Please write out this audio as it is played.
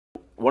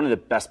one of the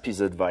best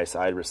pieces of advice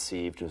I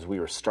received was we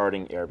were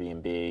starting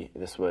Airbnb.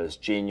 This was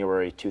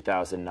January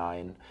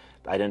 2009.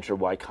 I'd entered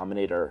Y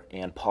Combinator,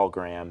 and Paul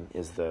Graham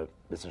is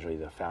essentially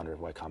the founder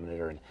of Y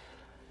Combinator. And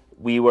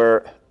we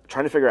were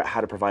trying to figure out how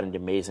to provide an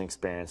amazing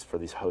experience for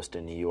these hosts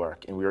in New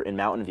York. And we were in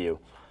Mountain View.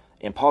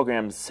 And Paul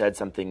Graham said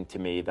something to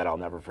me that I'll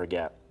never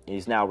forget.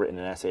 He's now written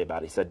an essay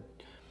about it. He said,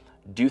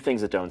 do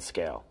things that don't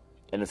scale.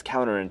 And it's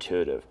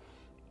counterintuitive.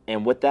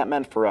 And what that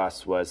meant for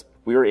us was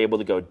we were able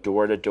to go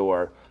door to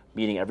door,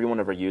 meeting every one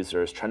of our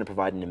users, trying to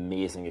provide an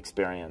amazing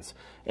experience.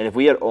 And if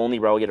we had only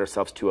relegated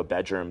ourselves to a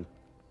bedroom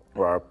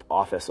or our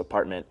office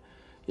apartment,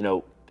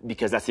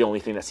 because that's the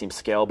only thing that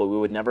seems scalable, we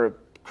would never have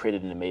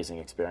created an amazing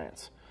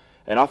experience.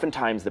 And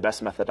oftentimes the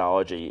best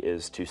methodology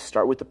is to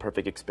start with the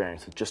perfect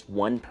experience with just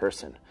one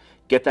person,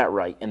 get that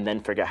right, and then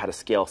figure out how to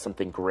scale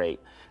something great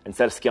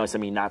instead of scaling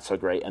something not so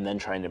great and then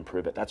trying to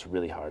improve it. That's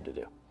really hard to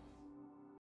do.